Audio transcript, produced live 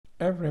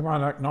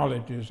Everyone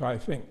acknowledges, I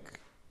think,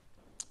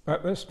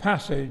 that this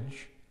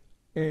passage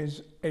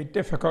is a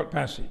difficult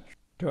passage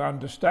to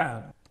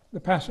understand. The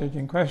passage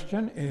in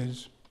question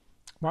is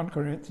 1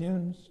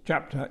 Corinthians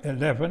chapter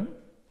 11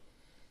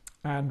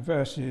 and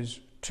verses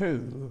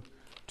 2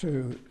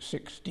 to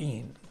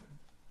 16.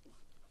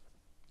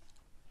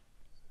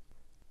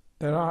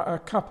 There are a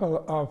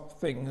couple of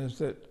things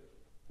that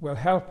will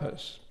help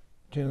us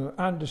to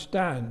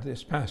understand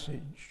this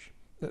passage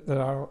that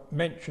are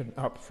mentioned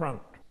up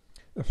front.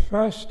 The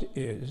first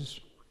is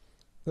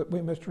that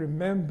we must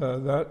remember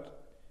that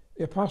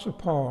the Apostle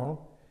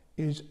Paul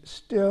is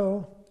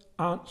still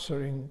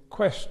answering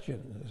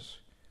questions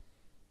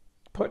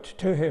put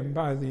to him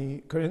by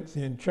the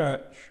Corinthian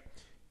church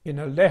in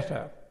a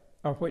letter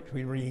of which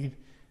we read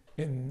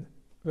in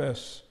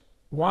verse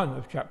 1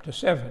 of chapter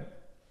 7,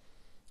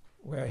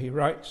 where he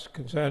writes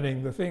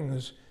concerning the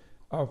things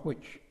of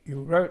which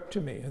you wrote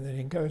to me, and then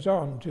he goes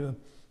on to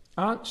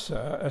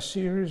answer a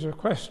series of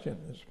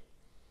questions.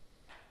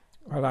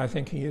 Well, I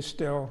think he is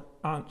still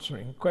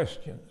answering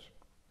questions.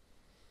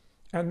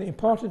 And the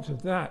importance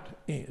of that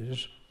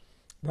is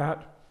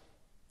that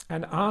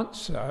an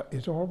answer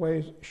is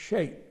always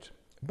shaped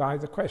by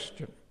the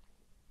question.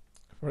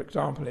 For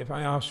example, if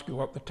I ask you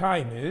what the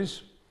time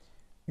is,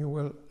 you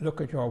will look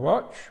at your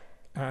watch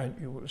and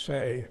you will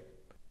say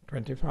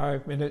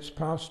 25 minutes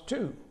past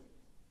 2.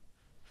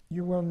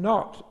 You will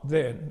not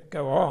then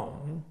go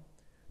on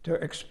to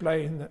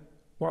explain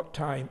what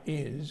time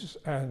is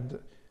and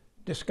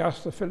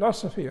discuss the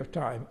philosophy of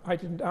time. I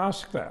didn't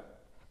ask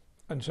that.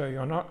 And so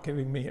you're not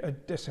giving me a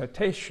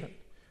dissertation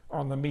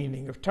on the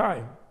meaning of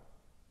time.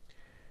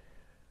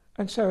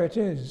 And so it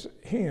is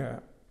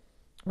here.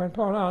 When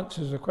Paul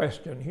answers a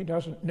question, he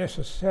doesn't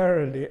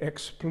necessarily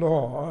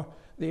explore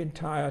the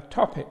entire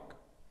topic.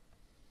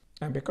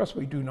 And because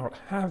we do not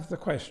have the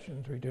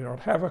questions, we do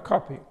not have a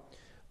copy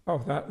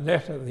of that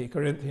letter the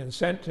Corinthians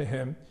sent to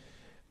him,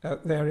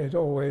 there is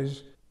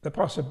always the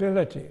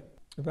possibility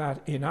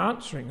that in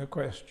answering a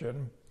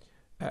question,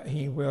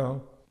 he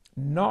will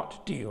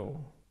not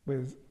deal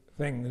with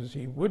things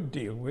he would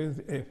deal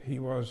with if he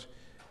was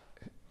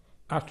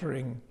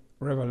uttering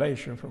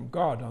revelation from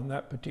God on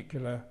that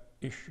particular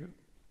issue.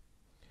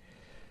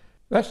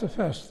 That's the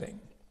first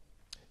thing.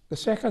 The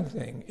second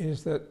thing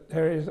is that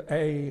there is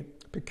a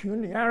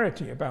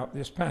peculiarity about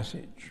this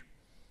passage,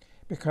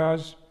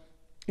 because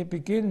it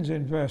begins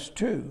in verse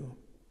 2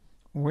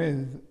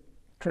 with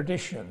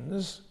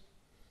traditions,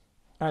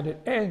 and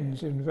it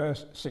ends in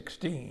verse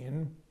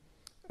 16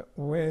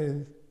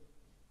 with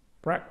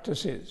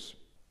practices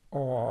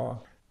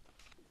or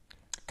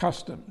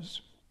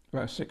customs.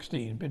 Verse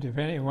 16, but if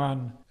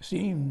anyone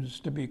seems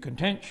to be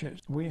contentious,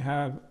 we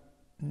have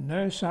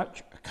no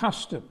such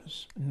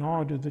customs,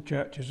 nor do the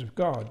churches of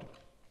God.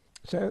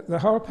 So the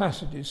whole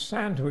passage is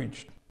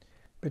sandwiched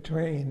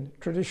between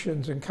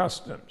traditions and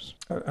customs,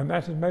 and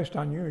that is most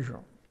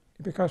unusual,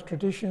 because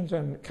traditions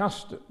and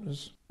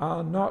customs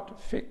are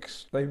not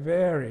fixed. They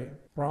vary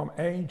from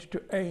age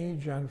to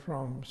age and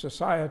from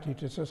society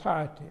to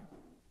society.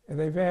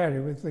 They vary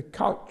with the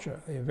culture,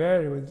 they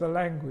vary with the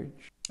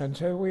language. And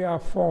so we are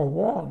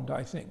forewarned,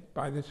 I think,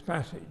 by this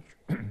passage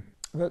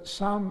that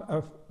some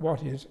of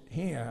what is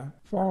here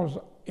falls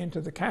into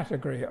the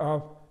category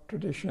of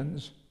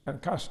traditions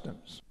and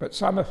customs, but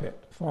some of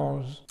it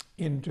falls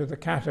into the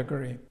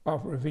category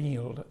of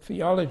revealed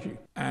theology.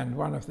 And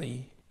one of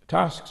the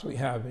tasks we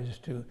have is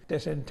to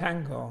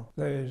disentangle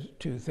those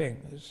two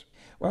things.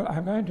 Well,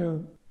 I'm going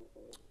to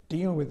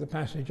deal with the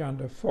passage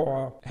under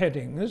 4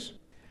 headings.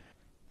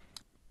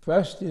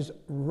 First is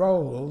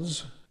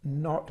roles,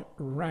 not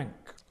rank.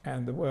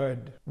 And the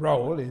word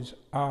role is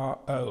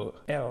R-O-L-E,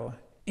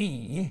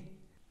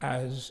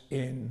 as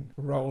in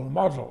role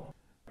model.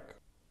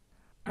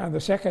 And the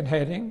second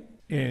heading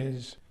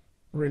is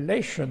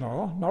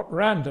relational, not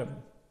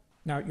random.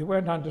 Now, you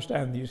won't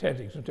understand these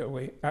headings until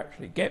we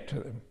actually get to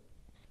them.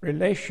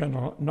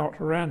 Relational, not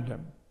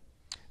random.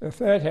 The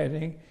third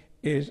heading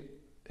is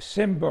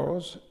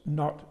symbols,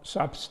 not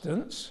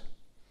substance.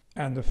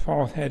 And the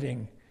fourth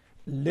heading,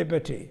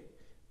 liberty,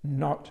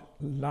 not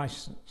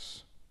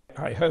license.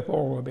 I hope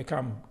all will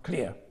become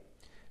clear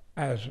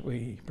as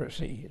we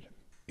proceed.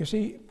 You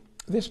see,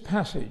 this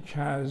passage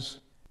has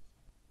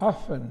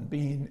often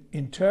been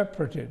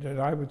interpreted, and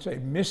I would say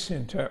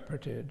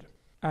misinterpreted,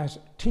 as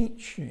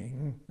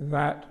teaching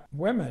that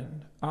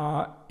women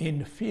are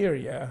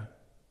inferior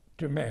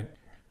to men.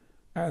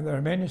 And there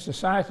are many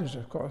societies,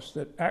 of course,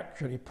 that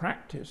actually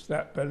practice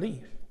that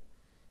belief.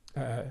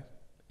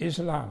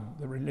 Islam,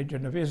 the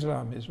religion of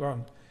Islam, is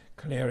one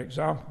clear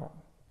example.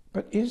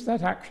 But is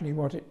that actually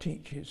what it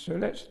teaches? So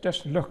let's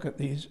just look at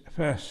these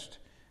first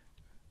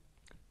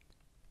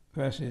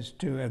verses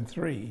 2 and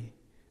 3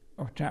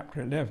 of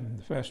chapter 11,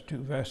 the first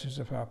 2 verses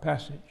of our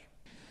passage.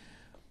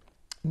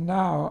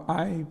 Now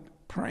I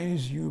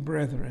praise you,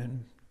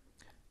 brethren,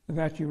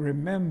 that you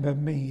remember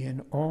me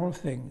in all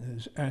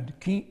things and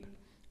keep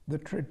the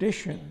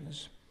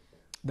traditions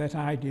that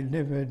I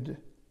delivered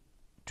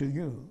to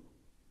you.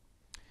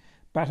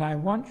 But I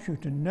want you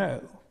to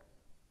know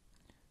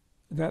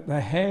that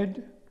the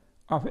head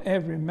of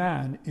every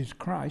man is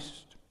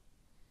Christ,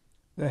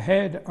 the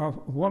head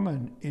of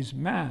woman is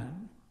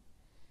man,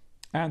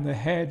 and the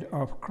head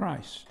of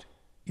Christ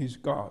is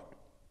God.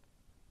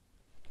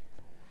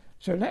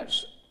 So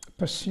let's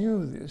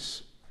pursue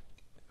this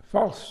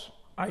false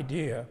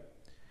idea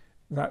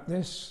that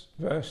this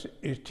verse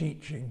is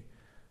teaching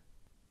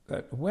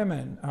that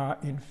women are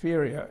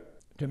inferior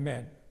to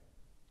men.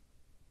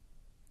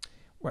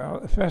 Well,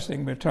 the first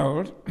thing we're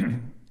told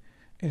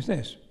is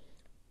this: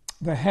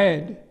 the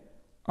head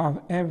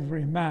of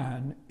every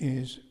man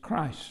is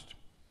Christ.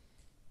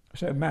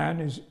 So man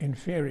is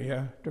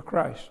inferior to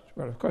Christ.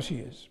 Well, of course he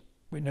is.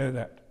 We know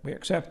that. We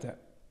accept that.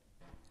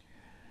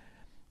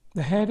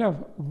 The head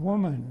of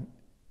woman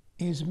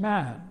is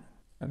man,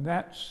 and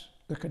that's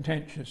the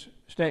contentious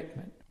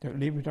statement. Don't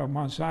leave it on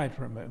one side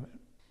for a moment.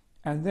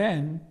 And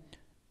then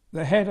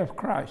the head of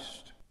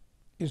Christ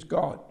is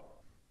God.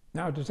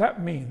 Now, does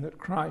that mean that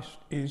Christ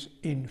is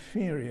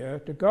inferior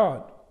to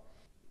God?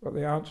 Well,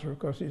 the answer, of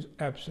course, is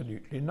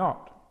absolutely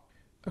not.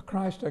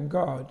 Christ and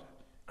God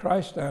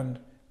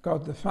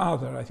the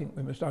Father, I think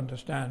we must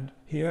understand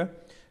here,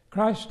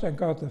 Christ and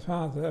God the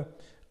Father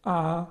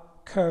are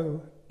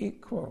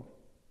co-equal.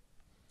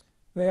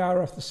 They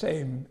are of the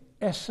same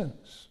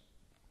essence.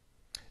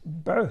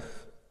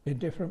 Both, in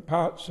different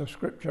parts of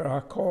Scripture,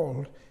 are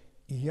called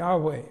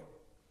Yahweh,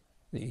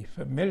 the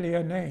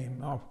familiar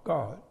name of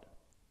God.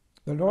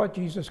 The Lord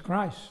Jesus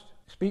Christ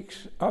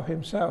speaks of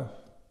himself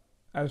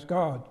as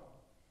God.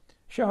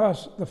 Show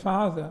us the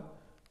Father,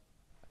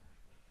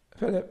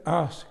 Philip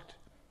asked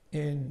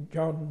in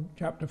John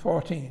chapter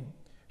 14.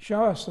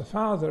 Show us the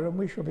Father and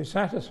we shall be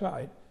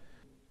satisfied.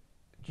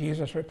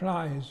 Jesus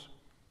replies,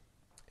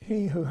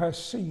 he who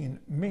has seen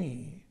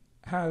me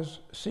has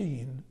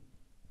seen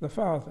the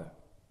Father.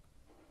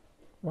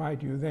 Why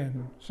do you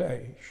then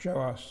say, show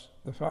us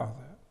the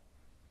Father?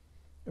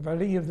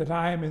 Believe that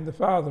I am in the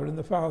Father and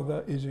the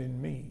Father is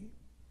in me.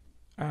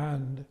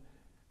 And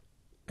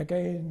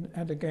again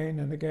and again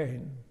and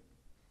again,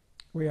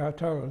 we are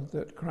told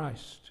that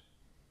Christ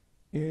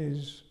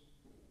is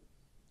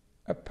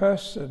a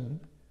person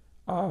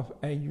of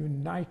a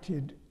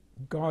united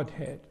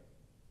Godhead,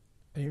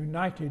 a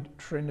united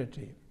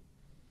Trinity,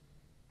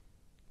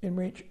 in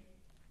which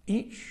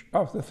each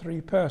of the three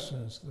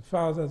persons, the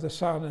Father, the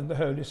Son, and the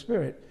Holy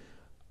Spirit,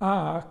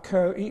 are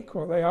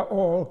co-equal. They are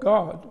all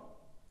God.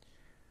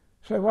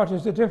 So what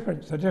is the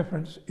difference? The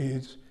difference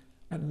is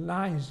and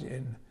lies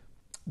in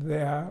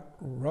their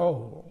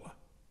role.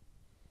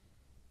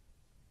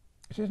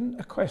 It isn't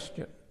a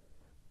question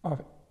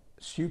of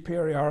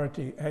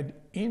superiority and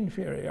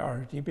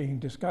inferiority being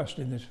discussed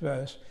in this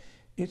verse.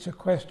 It's a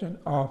question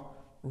of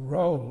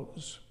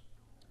roles,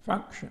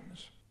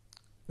 functions.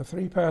 The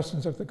three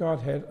persons of the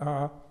Godhead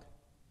are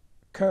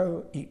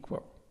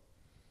co-equal.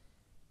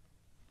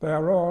 They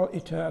are all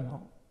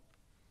eternal.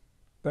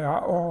 They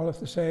are all of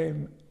the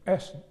same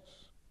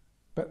essence,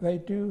 but they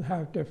do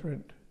have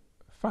different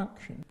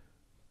functions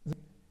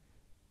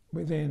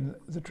within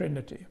the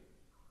Trinity.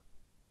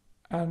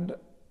 And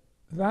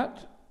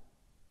that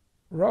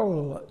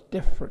role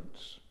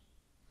difference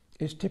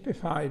is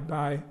typified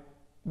by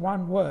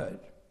one word,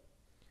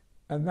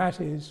 and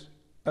that is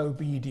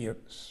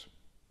obedience.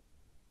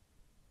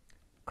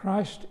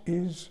 Christ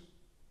is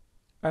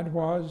and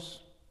was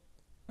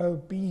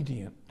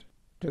obedient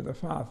to the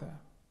Father.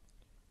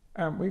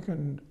 And we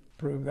can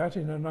prove that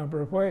in a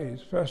number of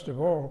ways. First of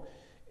all,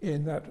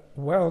 in that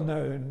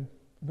well-known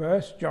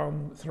verse,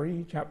 John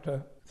 3,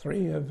 chapter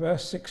 3 of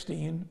verse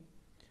 16,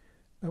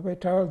 we're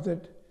told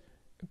that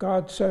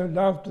God so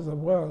loved the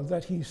world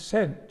that he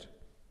sent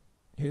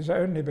his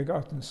only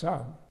begotten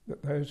Son,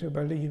 that those who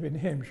believe in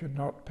him should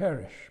not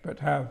perish, but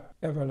have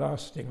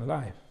everlasting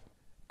life.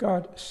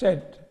 God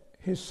sent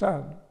his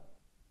Son.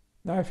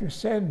 Now, if you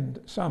send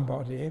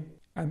somebody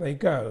and they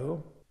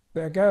go,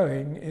 their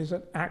going is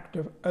an act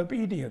of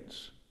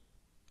obedience.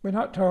 We're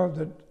not told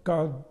that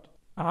God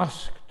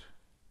asked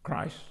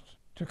Christ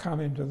to come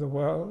into the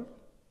world.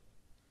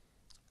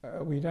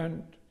 We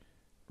don't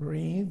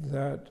read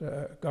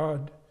that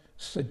God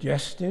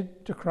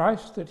suggested to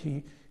Christ that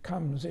he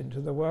comes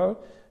into the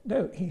world.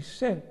 No, he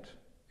sent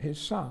his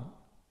Son.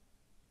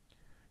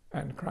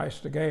 And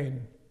Christ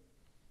again,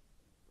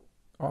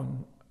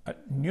 on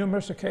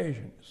numerous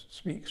occasions,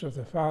 speaks of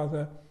the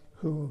Father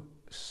who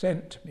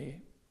sent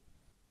me.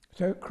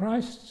 So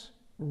Christ's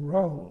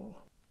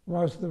role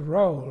was the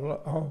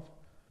role of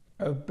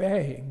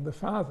obeying the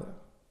Father.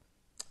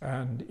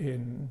 And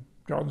in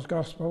John's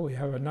Gospel we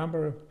have a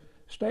number of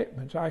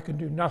statements. I can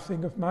do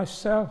nothing of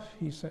myself,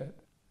 he said.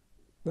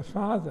 The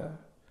Father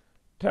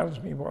tells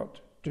me what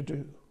to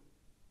do,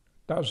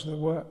 does the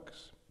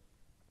works.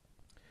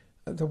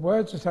 The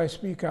words that I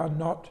speak are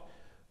not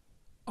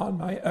on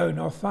my own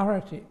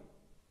authority,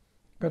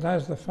 but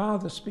as the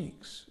Father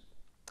speaks,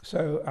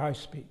 so I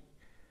speak.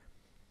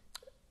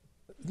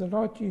 The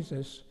Lord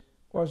Jesus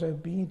was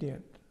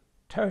obedient,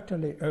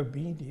 totally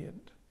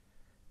obedient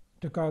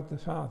to God the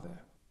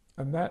Father,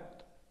 and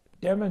that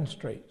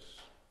demonstrates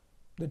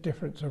the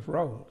difference of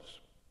roles.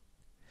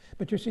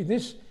 But you see,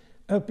 this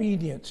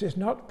obedience is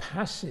not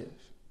passive.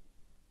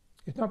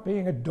 It's not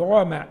being a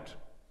doormat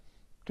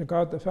to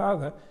God the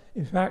Father.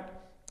 In fact,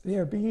 the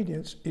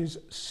obedience is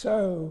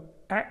so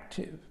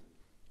active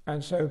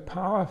and so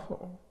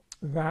powerful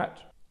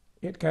that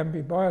it can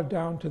be boiled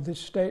down to this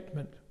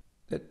statement,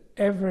 that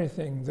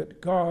everything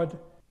that God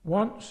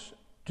wants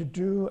to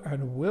do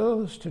and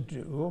wills to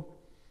do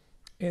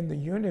in the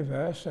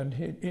universe and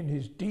in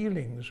his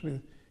dealings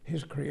with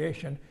his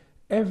creation,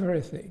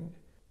 everything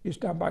is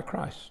done by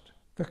Christ.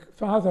 The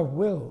Father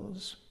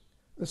wills,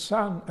 the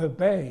Son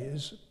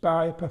obeys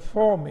by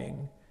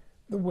performing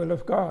the will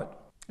of God.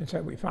 And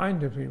so we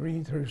find, as we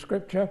read through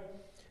Scripture,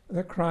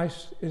 that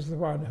Christ is the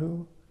one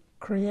who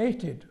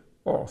created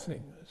all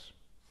things.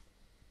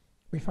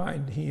 We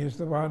find he is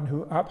the one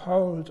who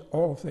upholds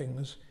all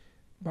things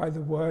by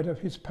the word of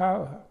his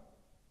power.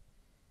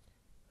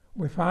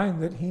 We find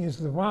that he is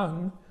the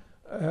one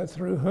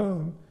through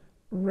whom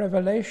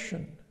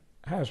revelation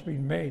has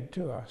been made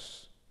to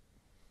us.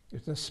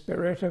 It's the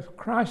Spirit of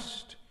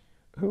Christ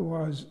who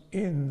was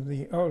in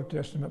the Old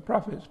Testament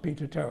prophets,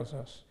 Peter tells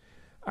us,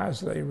 as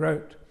they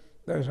wrote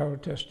those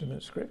Old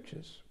Testament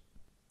scriptures.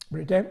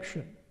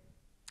 Redemption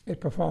is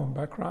performed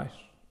by Christ.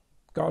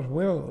 God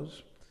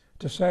wills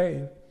to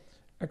save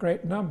a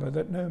great number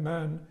that no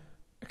man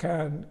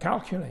can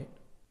calculate,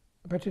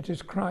 but it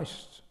is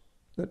Christ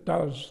that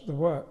does the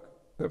work,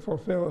 that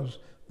fulfills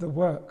the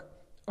work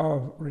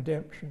of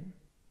redemption.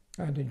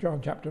 And in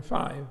John chapter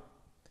 5,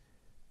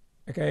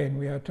 again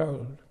we are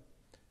told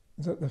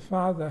that the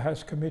Father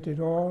has committed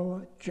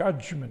all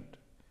judgment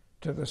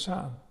to the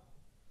Son.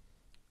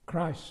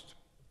 Christ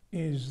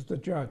is the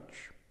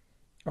judge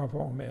of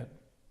all men,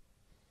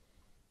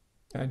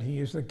 and he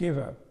is the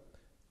giver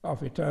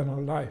of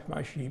eternal life.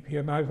 My sheep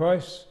hear my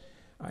voice,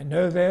 I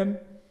know them,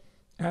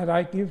 and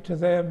I give to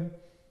them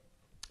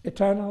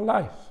eternal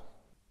life.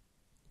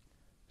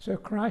 So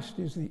Christ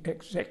is the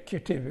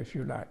executive, if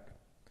you like,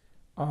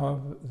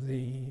 of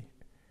the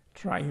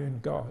triune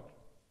God.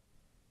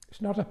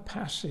 It's not a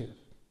passive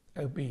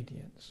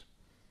obedience.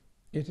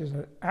 It is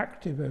an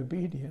active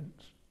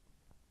obedience,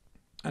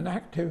 an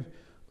active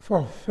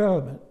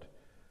fulfillment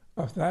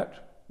of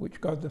that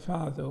which God the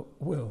Father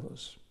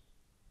wills.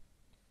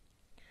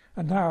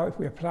 And now if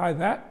we apply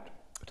that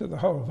to the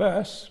whole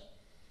verse,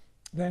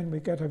 then we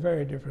get a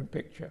very different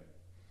picture.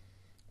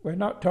 We're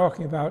not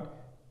talking about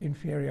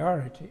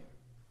inferiority.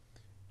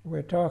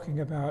 We're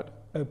talking about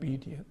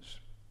obedience.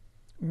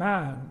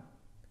 Man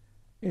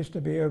is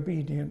to be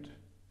obedient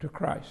to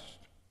Christ.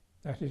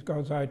 That is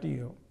God's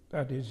ideal.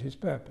 That is his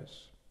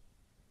purpose.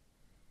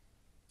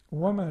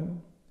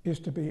 Woman is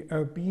to be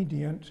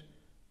obedient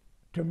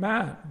to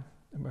man,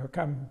 and we'll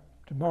come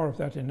to more of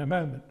that in a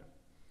moment.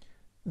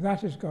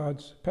 That is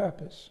God's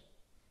purpose.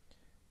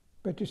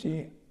 But you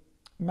see,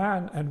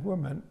 man and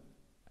woman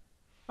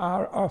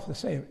are of the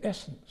same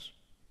essence.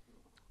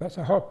 That's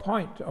the whole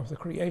point of the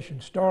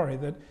creation story,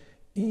 that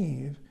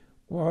Eve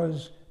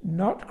was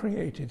not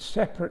created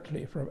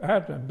separately from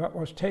Adam, but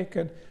was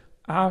taken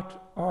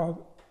out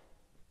of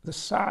the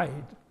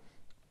side.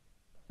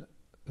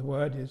 The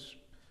word is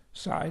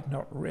side,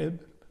 not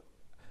rib.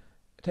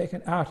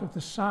 Taken out of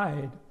the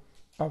side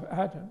of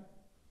Adam.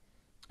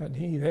 And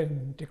he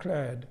then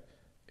declared,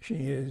 she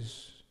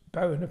is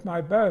bone of my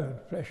bone,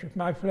 flesh of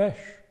my flesh.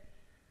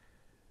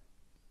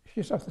 She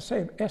is of the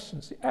same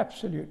essence, the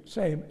absolute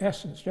same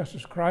essence, just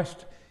as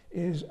Christ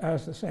is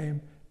as the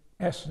same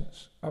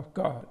essence of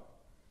God.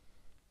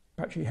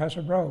 But she has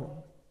a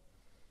role,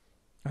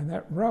 and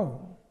that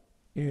role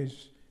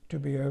is to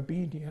be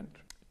obedient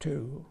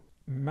to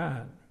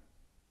man.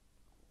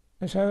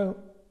 And so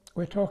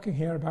we're talking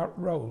here about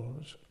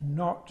roles,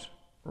 not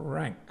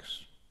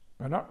ranks.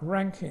 We're not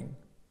ranking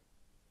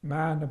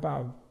man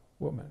above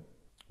woman.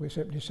 We're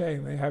simply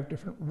saying they have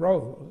different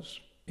roles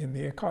in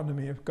the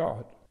economy of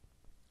God.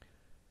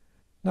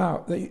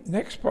 Now, the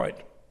next point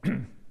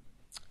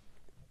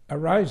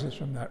arises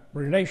from that: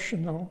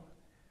 relational,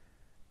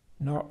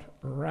 not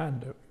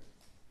random.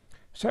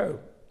 So,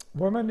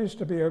 woman is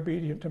to be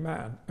obedient to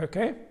man,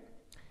 okay?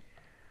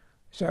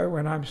 So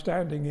when I'm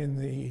standing in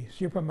the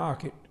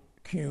supermarket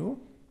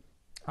queue,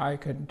 I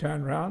can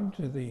turn around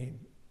to the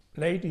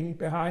lady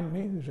behind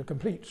me, who's a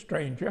complete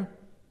stranger,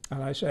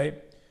 and I say,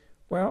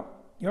 well,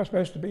 you're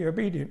supposed to be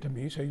obedient to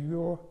me, so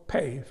you'll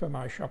pay for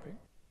my shopping.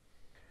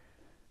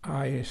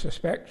 I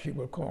suspect she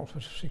will call for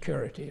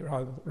security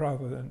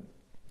rather than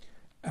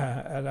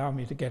allow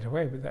me to get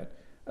away with that.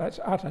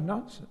 That's utter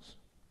nonsense.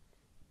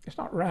 It's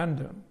not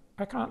random.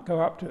 I can't go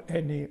up to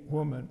any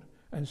woman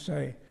and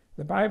say,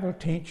 the Bible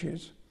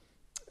teaches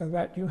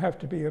that you have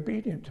to be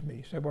obedient to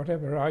me, so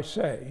whatever I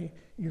say,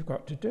 you've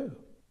got to do.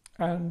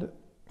 And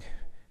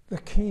the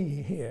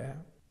key here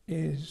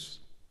is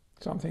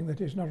something that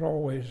is not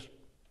always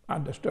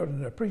understood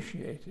and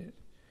appreciated,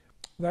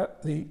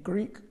 that the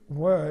Greek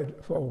word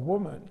for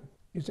woman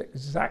is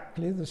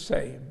exactly the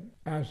same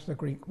as the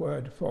Greek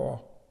word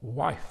for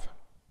wife.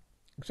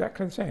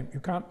 Exactly the same. You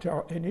can't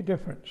tell any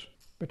difference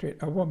between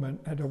a woman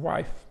and a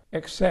wife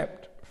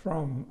except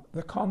from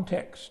the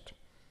context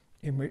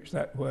in which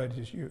that word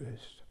is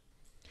used.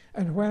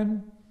 And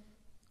when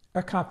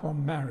a couple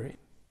marry,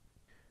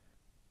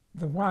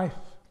 the wife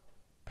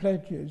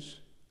pledges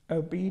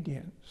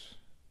obedience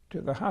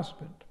to the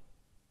husband,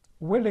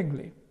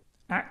 willingly,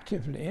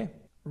 actively,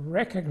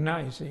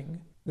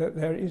 recognizing that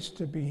there is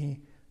to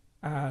be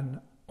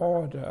an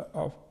order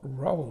of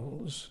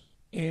roles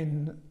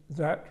in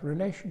that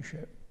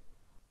relationship.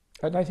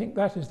 And I think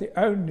that is the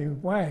only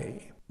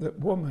way that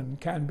woman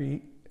can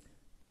be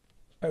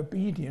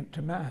obedient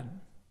to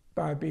man,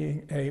 by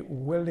being a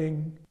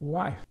willing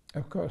wife.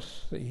 Of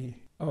course, the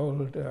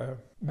old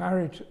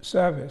marriage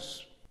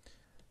service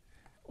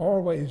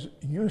always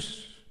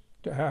used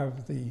to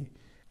have the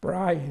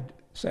bride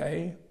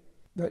say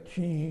that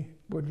she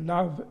would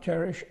love,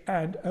 cherish,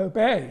 and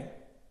obey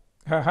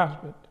her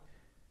husband.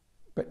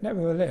 But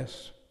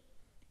nevertheless,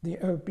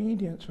 the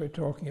obedience we're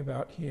talking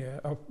about here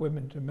of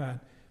women to man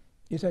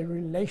is a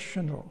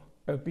relational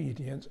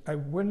obedience, a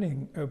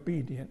willing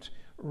obedience,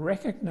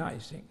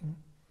 recognizing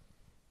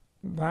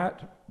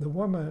that the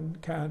woman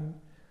can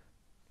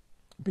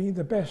be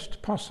the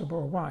best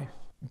possible wife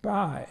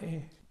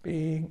by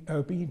being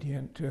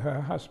obedient to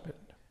her husband.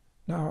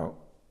 Now,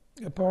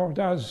 Paul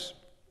does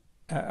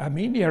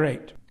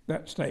ameliorate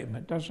that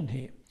statement, doesn't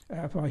he?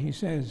 For he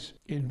says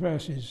in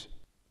verses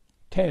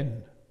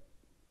 10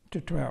 to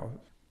 12,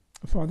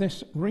 "For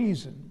this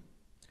reason,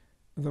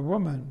 the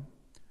woman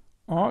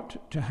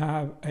ought to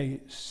have a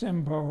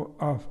symbol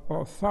of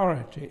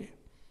authority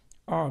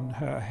on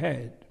her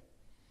head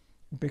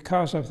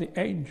because of the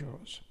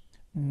angels.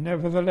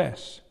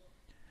 Nevertheless,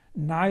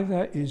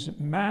 neither is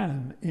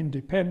man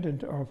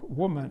independent of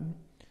woman,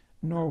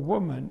 nor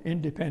woman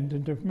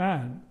independent of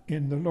man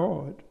in the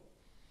Lord.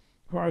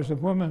 For as the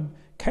woman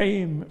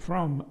came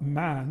from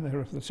man, they're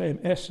of the same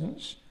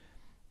essence,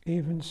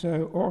 even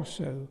so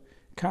also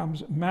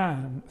comes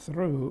man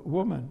through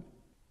woman.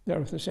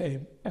 They're of the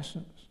same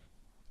essence.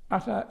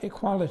 Utter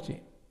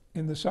equality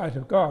in the sight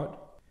of God,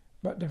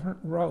 but different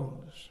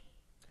roles.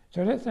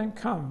 So let's then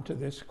come to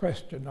this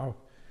question of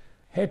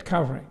head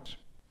coverings.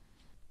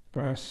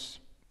 Verse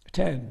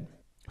 10,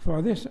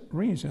 "For this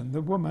reason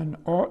the woman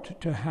ought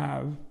to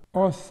have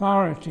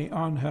authority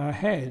on her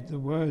head." The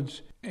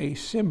words "a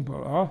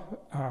symbol of"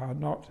 are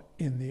not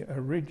in the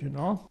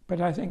original,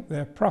 but I think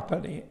they're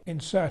properly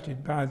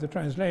inserted by the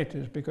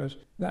translators, because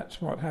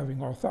that's what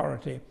having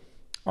authority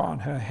on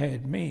her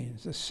head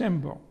means, a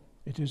symbol.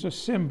 It is a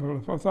symbol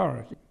of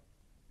authority.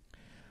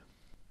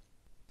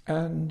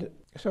 And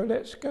so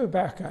let's go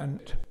back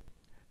and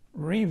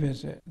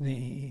revisit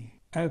the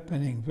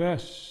opening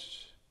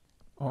verse,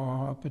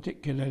 or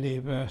particularly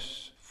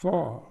verse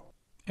 4.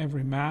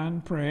 "Every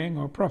man praying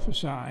or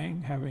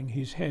prophesying, having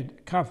his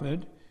head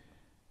covered,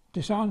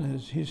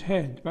 dishonors his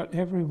head, but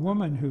every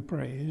woman who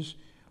prays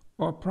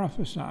or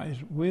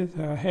prophesies with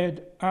her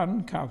head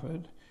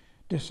uncovered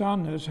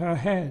dishonors her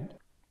head."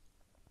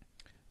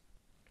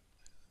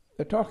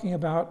 They're talking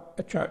about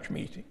a church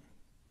meeting.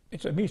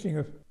 It's a meeting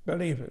of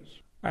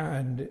believers,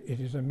 and it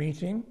is a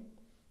meeting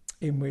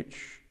in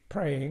which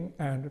praying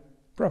and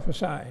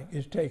prophesying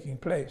is taking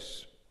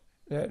place.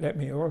 Let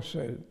me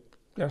also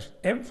just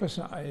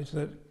emphasize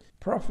that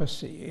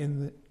prophecy in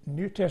the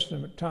New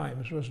Testament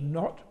times was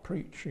not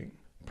preaching.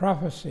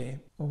 Prophecy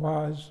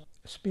was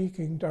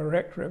speaking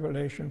direct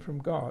revelation from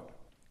God.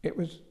 It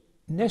was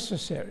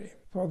necessary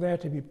for there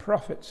to be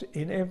prophets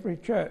in every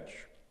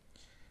church,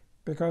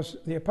 because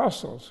the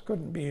apostles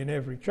couldn't be in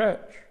every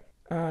church,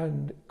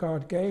 and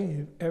God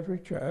gave every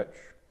church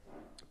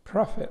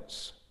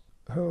prophets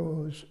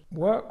whose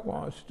work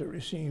was to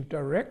receive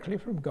directly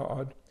from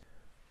God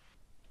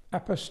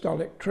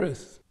apostolic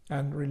truth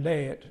and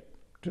relay it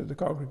to the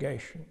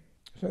congregation.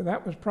 So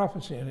that was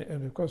prophecy,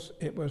 and of course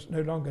it was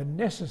no longer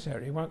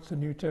necessary once the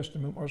New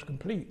Testament was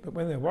complete. But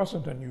when there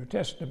wasn't a New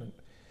Testament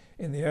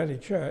in the early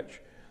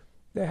church,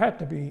 there had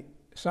to be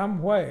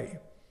some way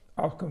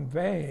of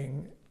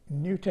conveying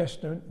New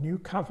Testament, New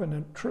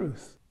Covenant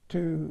truth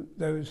to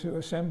those who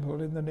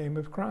assembled in the name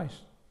of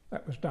Christ.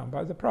 That was done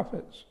by the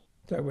prophets.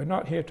 So we're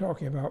not here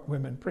talking about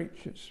women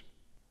preachers.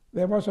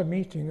 There was a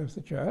meeting of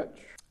the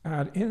church,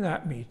 and in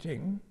that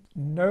meeting,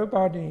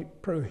 nobody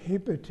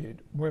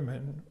prohibited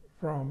women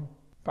from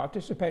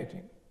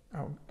participating.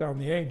 Down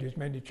the ages,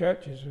 many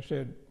churches have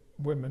said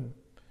women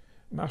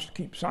must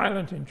keep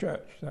silent in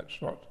church. That's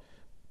what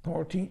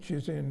Paul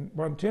teaches in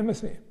 1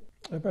 Timothy.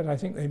 But I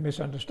think they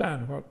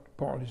misunderstand what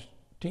Paul is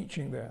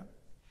teaching there,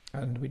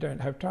 and we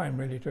don't have time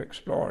really to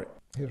explore it.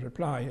 His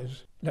reply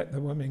is, let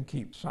the women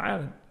keep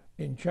silent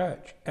in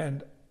church,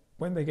 and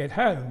when they get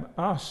home,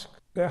 ask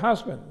their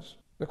husbands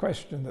the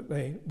question that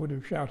they would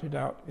have shouted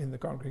out in the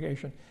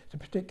congregation. It's a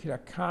particular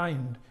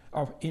kind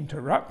of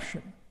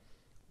interruption.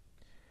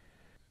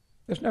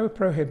 There's no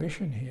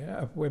prohibition here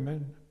of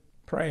women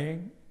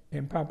praying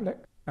in public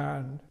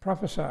and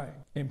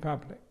prophesying in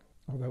public,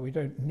 although we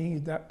don't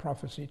need that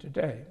prophecy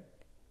today.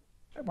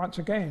 Once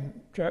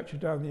again, churches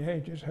down the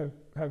ages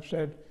have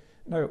said,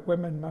 no,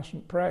 women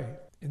mustn't pray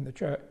in the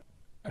church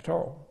at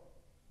all.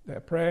 They're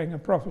praying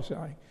and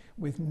prophesying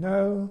with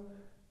no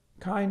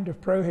kind of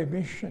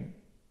prohibition,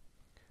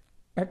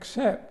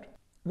 except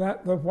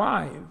that the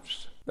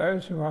wives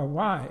those who are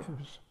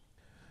wives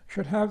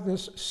should have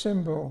this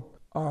symbol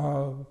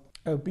of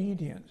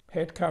obedience,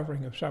 head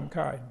covering of some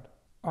kind,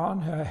 on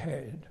her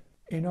head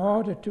in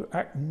order to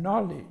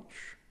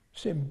acknowledge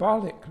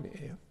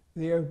symbolically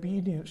the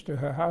obedience to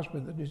her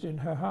husband that is in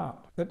her heart.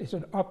 That it's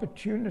an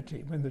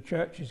opportunity when the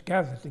church is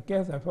gathered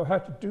together for her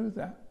to do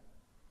that.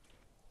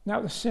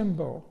 Now the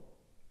symbol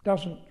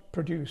doesn't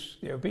produce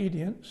the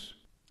obedience,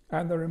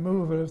 and the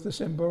removal of the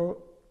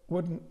symbol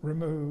wouldn't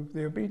remove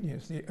the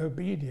obedience. The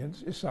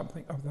obedience is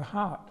something of the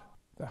heart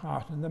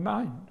and the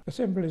mind. The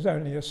symbol is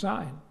only a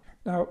sign.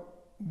 Now,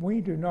 we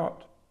do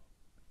not,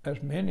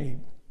 as many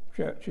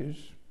churches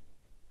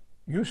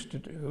used to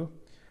do,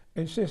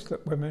 insist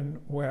that women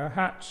wear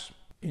hats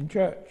in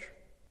church.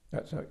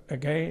 That's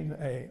again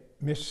a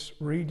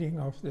misreading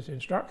of this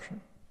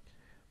instruction.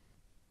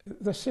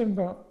 The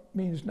symbol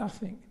means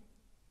nothing.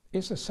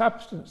 It's the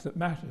substance that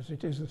matters.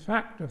 It is the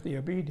fact of the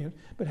obedience.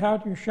 But how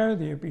do you show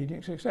the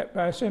obedience except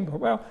by a symbol?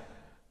 Well,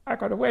 I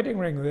got a wedding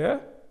ring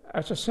there.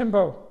 That's a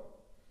symbol.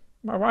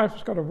 My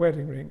wife's got a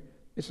wedding ring.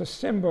 It's a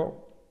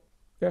symbol.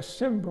 They're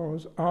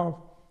symbols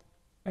of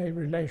a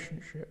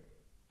relationship.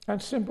 And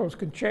symbols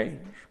can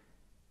change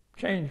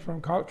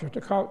from culture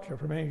to culture,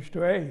 from age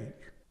to age.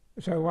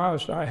 So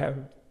whilst I have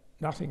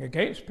nothing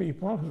against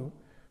people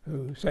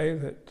who say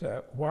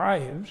that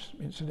wives,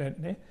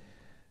 incidentally,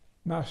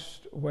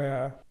 must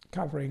wear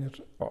coverings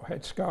or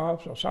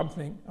headscarves or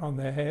something on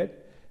their head,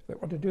 if they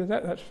want to do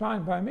that, that's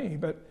fine by me,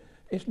 but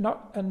it's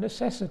not a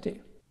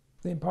necessity.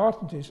 The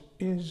important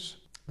is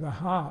the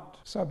heart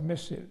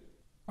submissive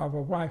of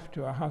a wife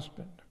to a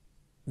husband.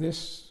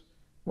 This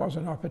was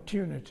an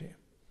opportunity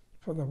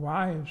for the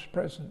wives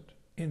present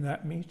in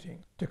that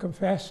meeting to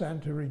confess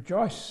and to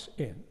rejoice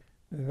in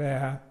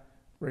their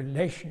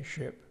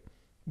relationship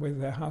with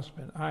their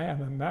husband. I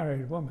am a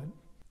married woman,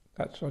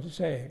 that's what it's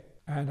saying,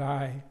 and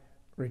I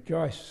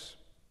rejoice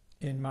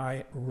in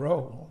my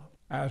role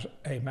as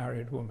a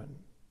married woman.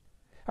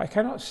 I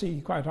cannot see,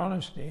 quite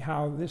honestly,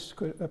 how this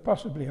could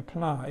possibly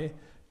apply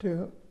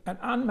to an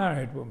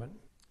unmarried woman.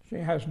 She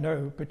has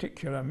no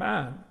particular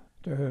man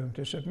to whom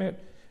to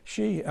submit.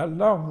 She,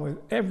 along with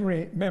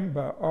every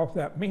member of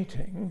that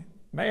meeting,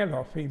 male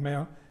or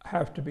female,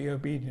 have to be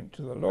obedient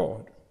to the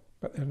Lord.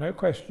 But there's no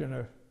question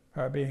of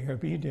her being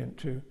obedient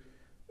to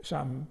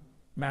some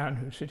man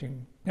who's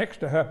sitting next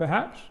to her,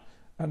 perhaps,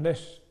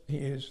 unless he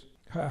is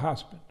her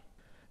husband.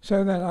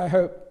 So then I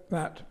hope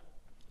that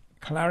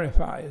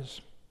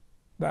clarifies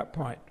that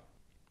point.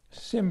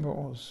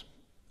 Symbols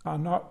are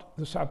not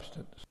the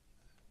substance.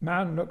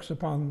 Man looks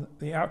upon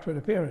the outward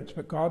appearance,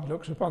 but God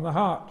looks upon the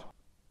heart.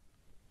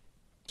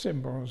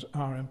 Symbols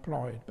are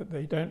employed, but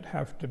they don't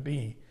have to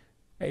be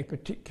a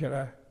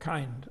particular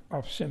kind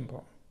of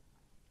symbol.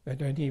 They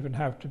don't even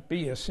have to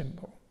be a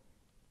symbol,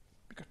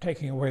 because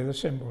taking away the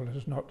symbol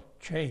does not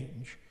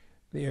change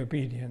the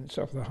obedience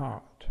of the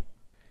heart.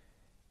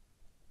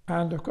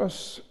 And of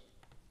course,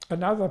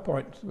 another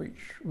point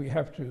which we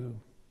have to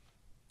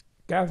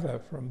gather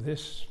from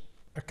this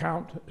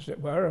account, as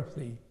it were, of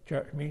the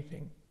church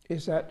meeting,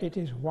 is that it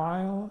is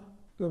while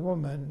the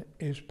woman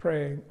is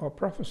praying or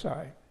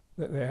prophesying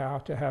that they are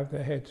to have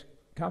their heads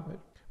covered.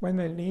 When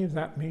they leave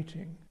that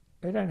meeting,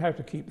 they don't have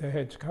to keep their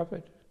heads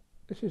covered.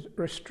 This is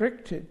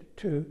restricted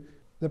to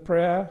the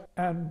prayer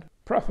and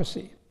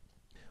prophecy.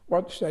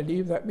 Once they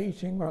leave that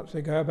meeting, once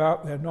they go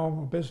about their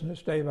normal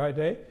business day by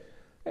day,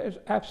 there's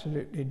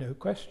absolutely no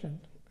question,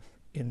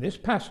 in this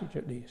passage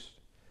at least,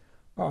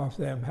 of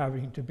them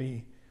having to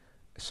be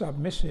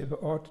submissive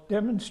or to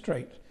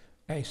demonstrate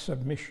a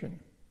submission.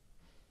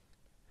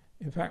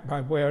 In fact,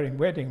 by wearing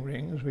wedding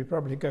rings, we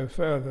probably go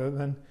further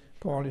than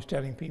Paul is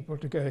telling people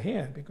to go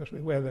here, because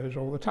we wear those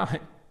all the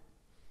time.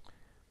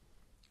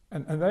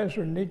 And those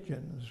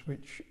religions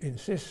which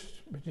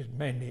insist, which is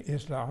mainly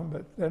Islam,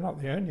 but they're not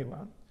the only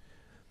one,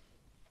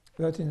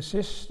 that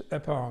insist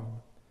upon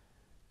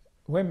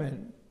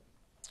women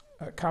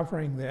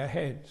covering their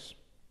heads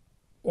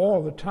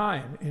all the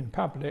time in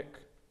public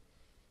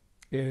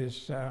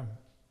is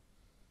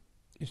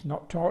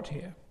not taught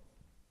here,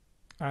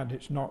 and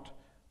it's not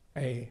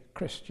a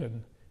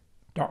Christian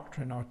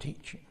doctrine or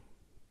teaching.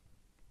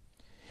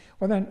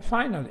 Well then,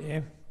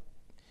 finally,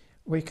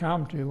 we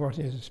come to what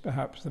is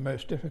perhaps the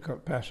most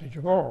difficult passage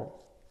of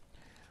all,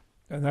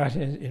 and that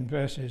is in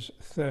verses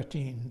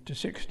 13 to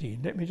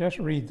 16. Let me just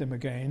read them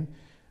again,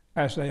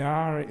 as they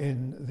are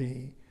in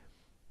the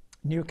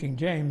New King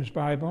James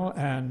Bible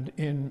and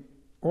in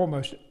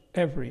almost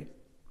every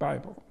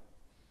Bible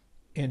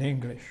in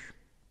English.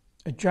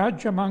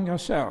 Judge among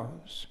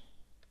yourselves,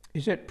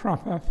 is it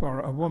proper for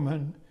a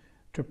woman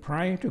to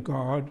pray to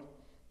God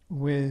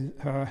with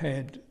her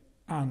head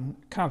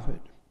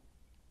uncovered?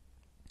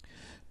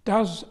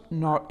 Does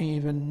not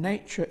even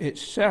nature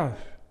itself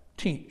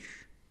teach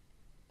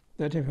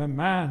that if a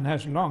man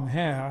has long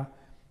hair,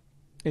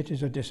 it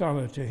is a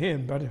dishonor to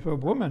him, but if a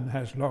woman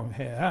has long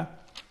hair,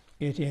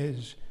 it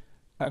is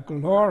a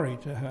glory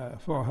to her,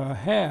 for her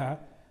hair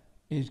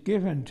is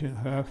given to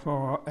her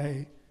for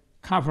a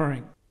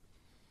covering.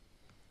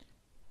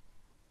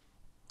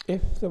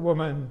 If the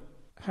woman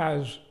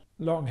has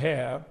long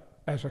hair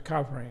as a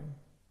covering,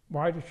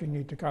 why does she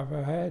need to cover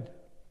her head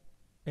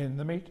in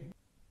the meeting?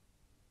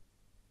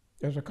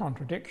 There's a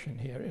contradiction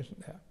here, isn't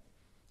there?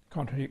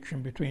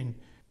 Contradiction between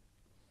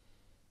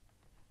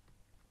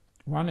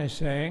one is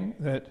saying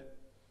that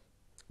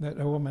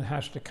a woman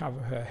has to cover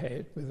her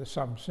head with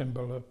some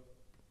symbol of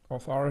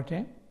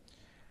authority,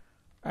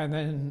 and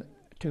then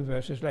 2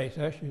 verses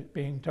later she's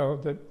being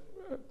told that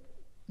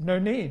no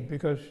need,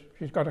 because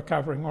she's got a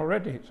covering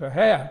already, it's her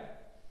hair.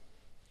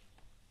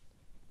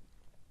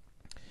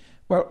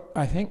 Well,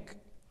 I think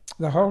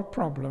the whole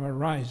problem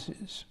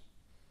arises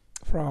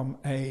from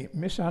a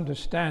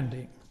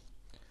misunderstanding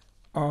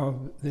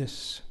of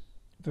this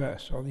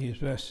verse, or these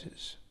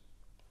verses.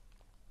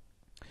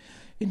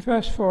 In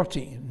verse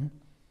 14,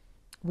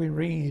 we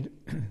read,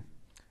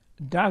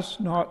 "Does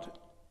not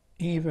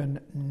even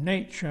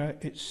nature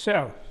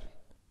itself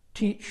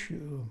teach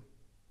you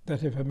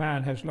that if a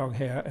man has long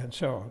hair," and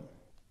so on.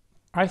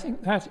 I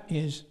think that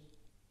is,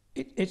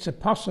 it's a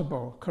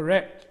possible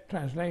correct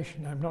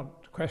translation. I'm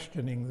not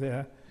questioning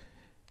the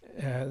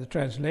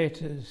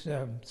translator's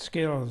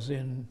skills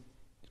in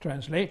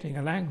translating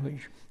a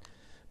language,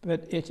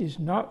 but it is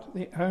not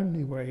the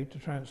only way to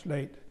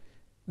translate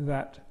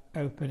that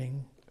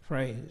opening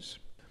phrase.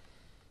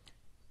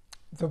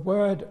 The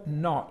word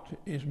 "not"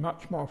 is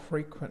much more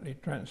frequently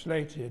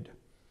translated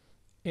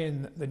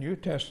in the New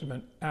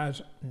Testament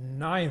as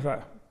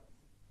 "neither."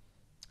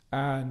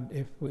 And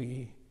if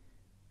we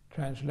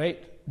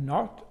translate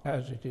 "not"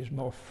 as it is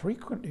more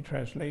frequently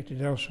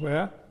translated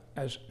elsewhere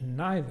as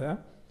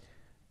 "neither,"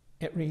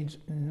 it reads,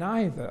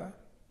 "Neither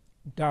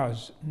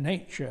does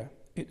nature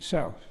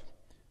itself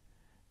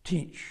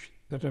teach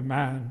that a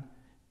man,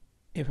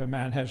 if a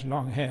man has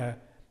long hair,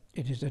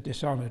 it is a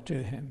dishonor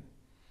to him.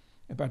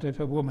 But if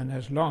a woman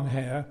has long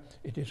hair,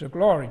 it is a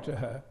glory to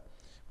her,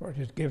 for it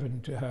is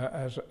given to her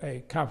as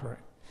a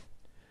covering."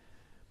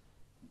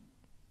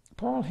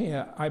 Paul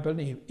here, I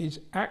believe,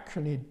 is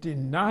actually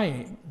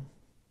denying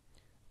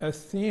a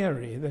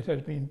theory that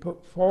has been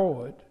put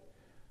forward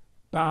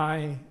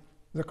by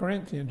the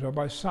Corinthians, or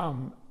by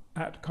some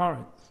at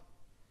Corinth.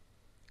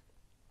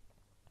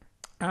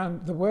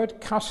 And the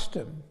word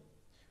 "custom"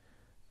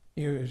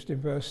 used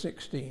in verse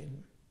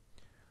 16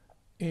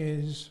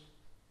 is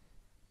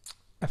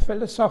a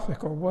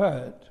philosophical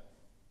word.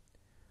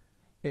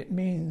 It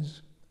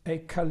means a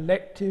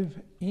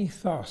collective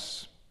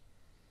ethos.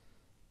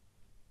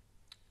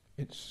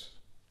 It's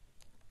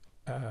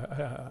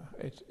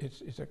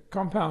a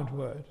compound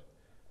word.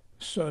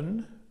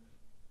 Sun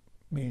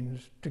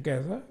means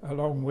together,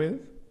 along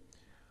with,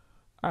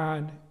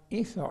 and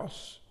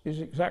ethos is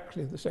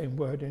exactly the same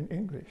word in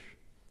English.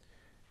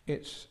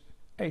 It's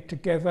a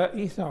together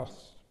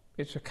ethos.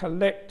 It's a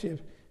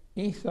collective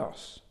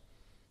ethos.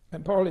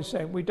 And Paul is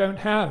saying we don't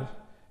have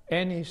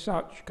any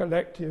such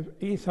collective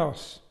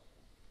ethos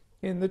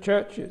in the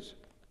churches.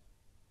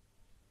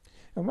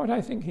 And what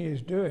I think he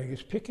is doing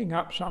is picking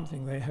up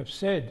something they have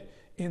said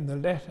in the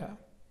letter,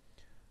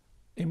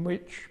 in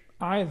which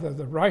either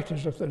the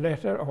writers of the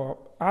letter or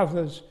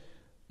others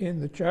in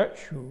the church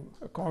who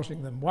are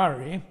causing them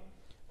worry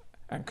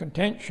and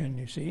contention,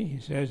 you see, he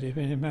says, if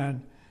any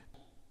man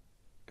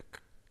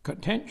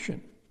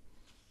contention,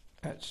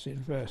 that's in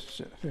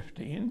verse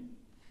 15.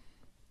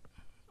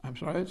 I'm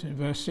sorry, it's in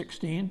verse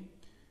 16.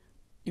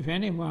 If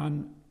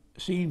anyone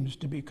seems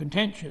to be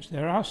contentious,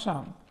 there are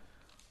some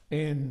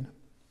in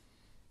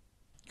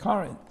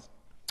Corinth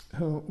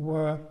who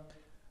were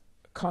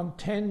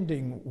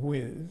contending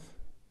with,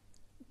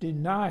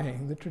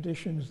 denying the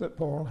traditions that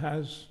Paul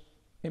has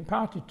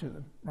imparted to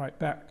them right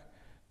back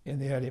in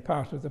the early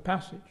part of the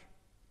passage.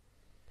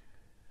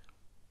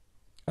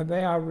 And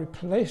they are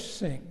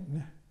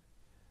replacing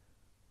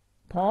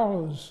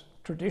Paul's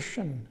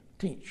tradition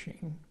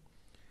teaching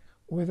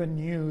with a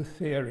new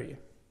theory.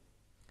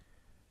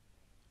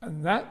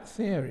 And that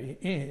theory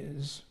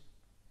is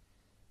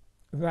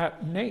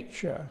that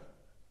nature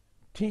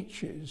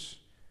teaches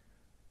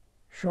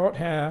short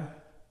hair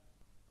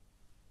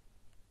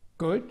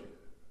good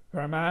for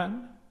a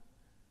man,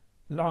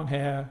 long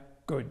hair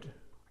good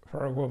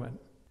for a woman.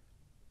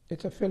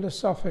 It's a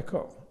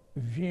philosophical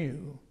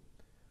view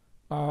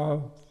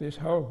of this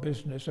whole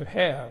business of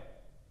hair.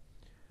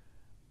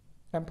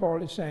 And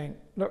Paul is saying,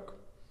 look,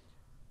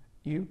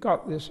 you've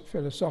got this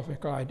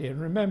philosophical idea,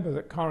 and remember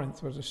that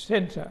Corinth was a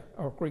center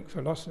of Greek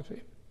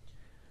philosophy.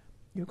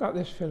 You've got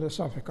this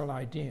philosophical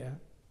idea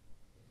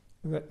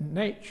that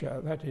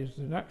nature, that is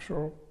the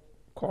natural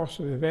course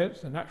of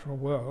events, the natural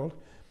world,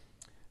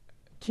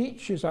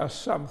 teaches us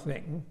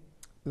something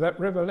that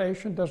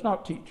Revelation does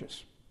not teach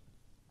us.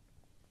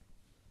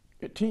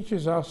 It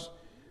teaches us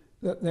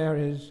that there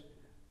is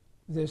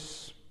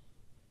this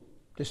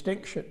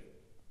distinction.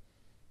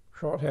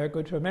 Short hair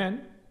good for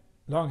men,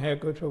 long hair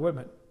good for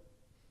women.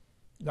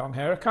 Long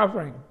hair a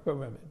covering for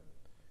women.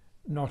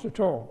 Not at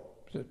all,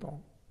 says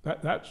Paul.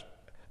 That's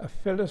a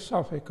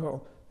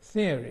philosophical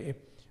theory,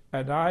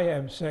 and I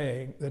am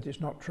saying that it's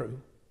not true.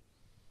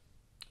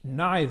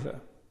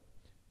 Neither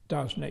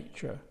does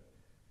nature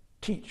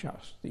teach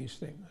us these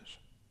things.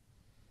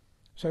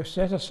 So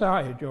set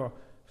aside your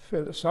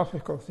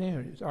philosophical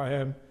theories. I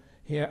am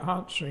here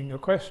answering a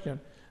question,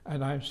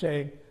 and I'm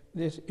saying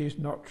this is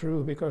not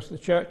true because the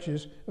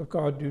churches of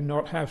God do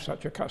not have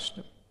such a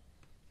custom.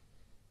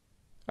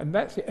 And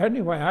that's the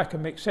only way I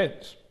can make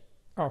sense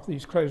of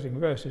these closing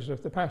verses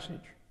of the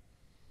passage.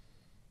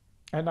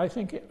 And I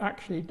think it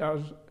actually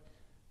does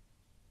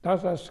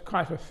us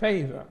quite a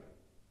favor,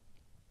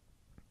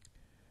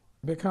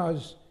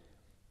 because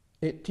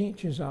it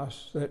teaches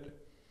us that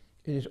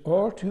it is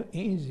all too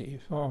easy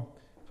for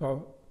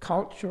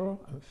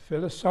cultural and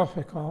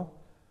philosophical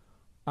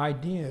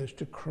ideas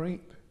to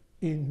creep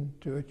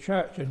into a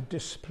church and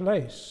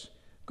displace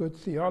good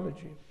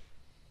theology.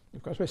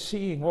 Because we're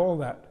seeing all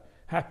that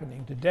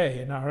happening today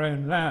in our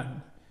own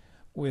land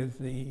with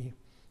the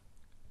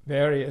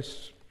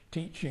various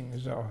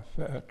teachings of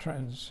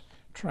trans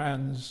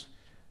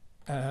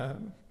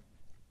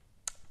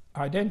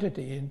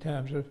identity in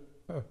terms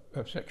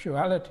of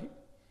sexuality.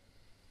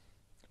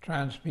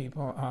 Trans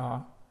people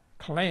are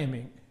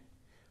claiming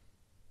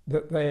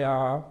that they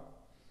are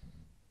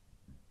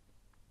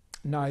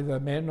neither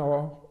men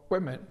or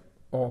women,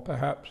 or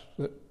perhaps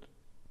that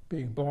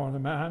being born a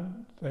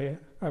man, they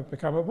have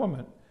become a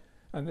woman.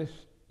 And this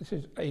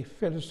is a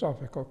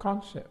philosophical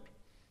concept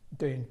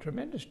doing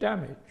tremendous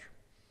damage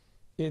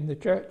in the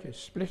churches,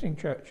 splitting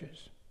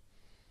churches,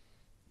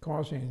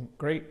 causing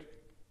great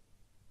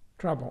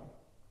trouble,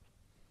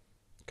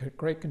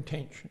 great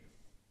contention.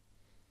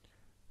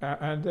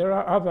 And there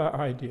are other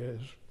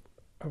ideas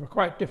of a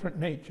quite different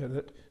nature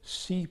that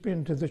seep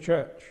into the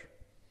church,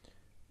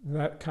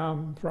 that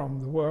come from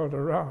the world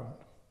around,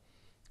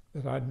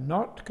 that are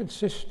not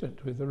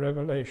consistent with the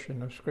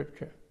revelation of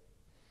Scripture.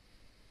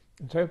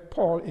 And so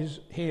Paul is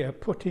here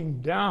putting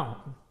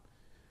down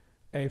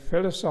a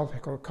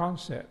philosophical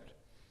concept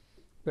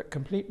that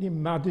completely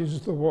muddies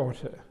the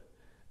water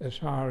as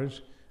far as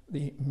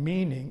the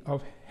meaning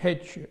of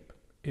headship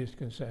is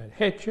concerned.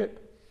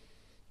 Headship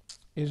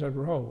is a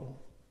role.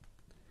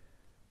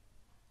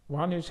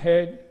 One is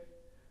head,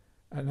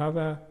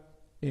 another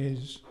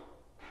is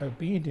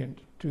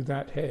obedient to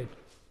that head.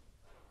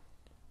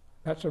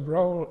 That's a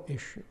role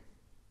issue,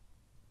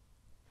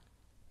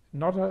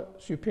 not a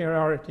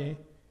superiority,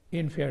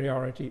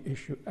 inferiority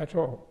issue at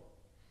all.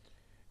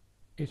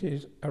 It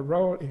is a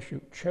role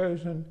issue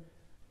chosen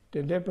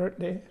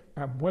deliberately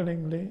and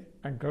willingly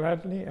and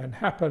gladly and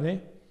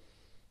happily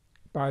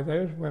by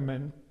those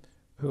women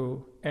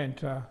who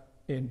enter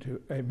into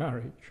a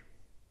marriage.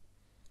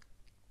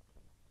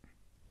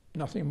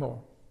 Nothing more.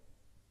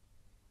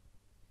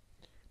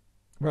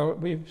 Well,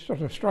 we've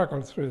sort of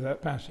struggled through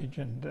that passage,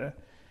 and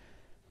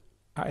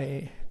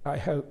I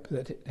hope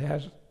that it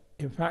has,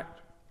 in fact,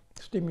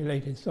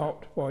 stimulated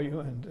thought for you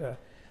and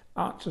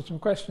answered some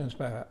questions,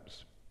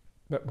 perhaps.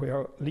 But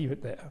we'll leave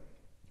it there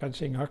and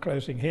sing our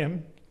closing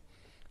hymn,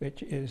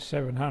 which is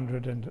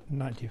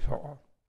 794.